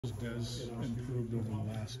Des improved over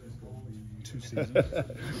the last 2 seasons?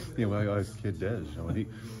 Yeah, well, as kid Des, when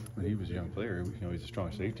he was a young player, he's a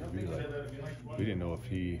strong safety. We didn't know if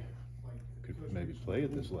he could maybe play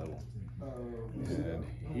at this level, and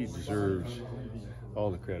he deserves all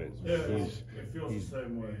the credit. He's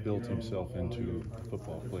built himself into a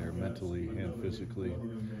football player mentally and physically,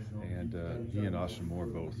 and he and Austin Moore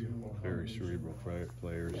both very cerebral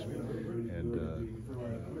players, and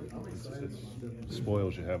it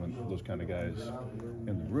spoils you having those kind of guys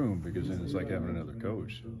in the room, because then it's like having another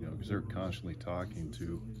coach, because they're constantly talking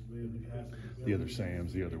to the other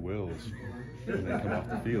Sams, the other Wills, when they come off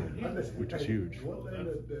the field, which is huge.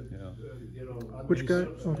 Which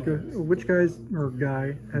guys or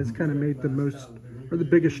guy has kind of made the most or the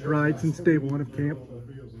biggest strides since day one of camp?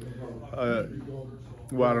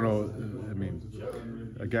 Well, I don't know. I mean,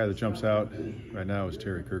 a guy that jumps out right now is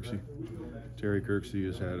Terry Kirksey. Terry Kirksey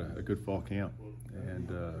has had a good fall camp,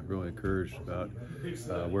 and really encouraged about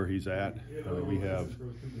where he's at. We have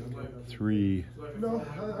 3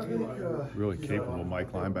 really capable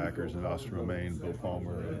Mike linebackers in Austin Romaine, Bill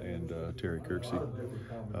Palmer, and Terry Kirksey.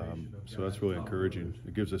 So that's really encouraging.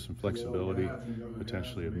 It gives us some flexibility,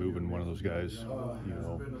 potentially, of moving one of those guys,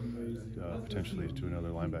 potentially to another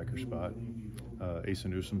linebacker spot. Asa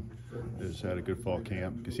Newsom has had a good fall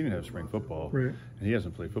camp because he didn't have spring football, right, and he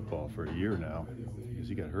hasn't played football for a year now because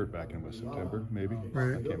he got hurt back in September, maybe.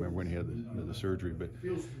 Right. I can't remember when he had the surgery, but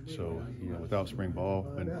so without spring ball,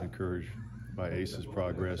 and encouraged by Ace's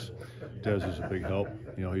progress. Des is a big help.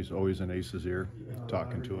 He's always in Ace's ear,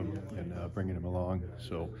 talking to him and bringing him along.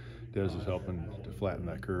 So Des is helping to flatten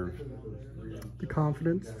that curve. The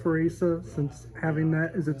confidence for Asa, since having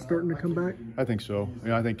that, is it starting to come back? I think so.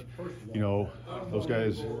 I think, those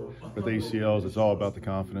guys with ACLs, it's all about the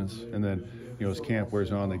confidence. And then, as camp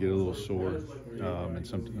wears on, they get a little sore, and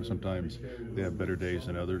sometimes they have better days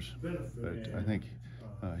than others. But I think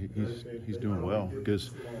he's doing well,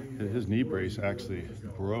 because his knee brace actually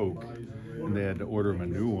broke, and they had to order him a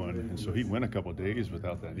new one, and so he went a couple of days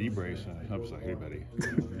without that knee brace, and I was like, "Hey, buddy,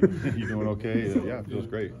 you doing okay?" Yeah, it feels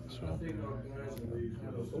great. So,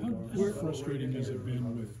 how frustrating has it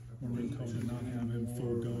been with Marinko to not have him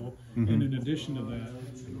full go? And in addition to that,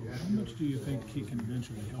 how much do you think he can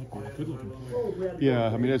eventually help you? Good-looking player. Yeah,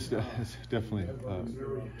 I mean, it's definitely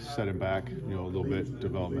set him back, a little bit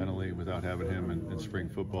developmentally without having him in spring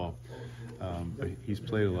football. But he's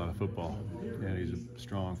played a lot of football, and he's a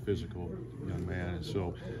strong, physical young man. And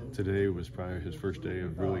so today was probably his first day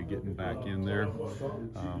of really getting back in there.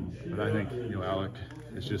 But I think, Alec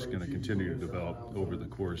is just going to continue to develop over the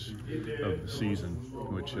course of the season,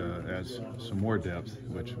 which adds some more depth,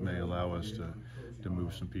 which may allow us to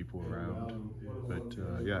move some people around. But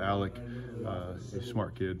yeah, Alec, he's a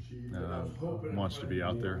smart kid, wants to be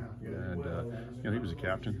out there, and he was a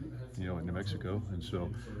captain, in New Mexico, and so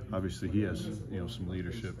obviously he has some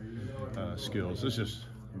leadership skills. It's just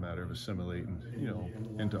a matter of assimilating,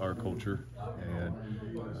 into our culture, and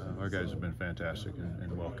our guys have been fantastic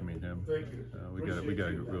in welcoming him. We got a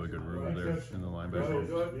really good room there in the linebacker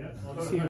room.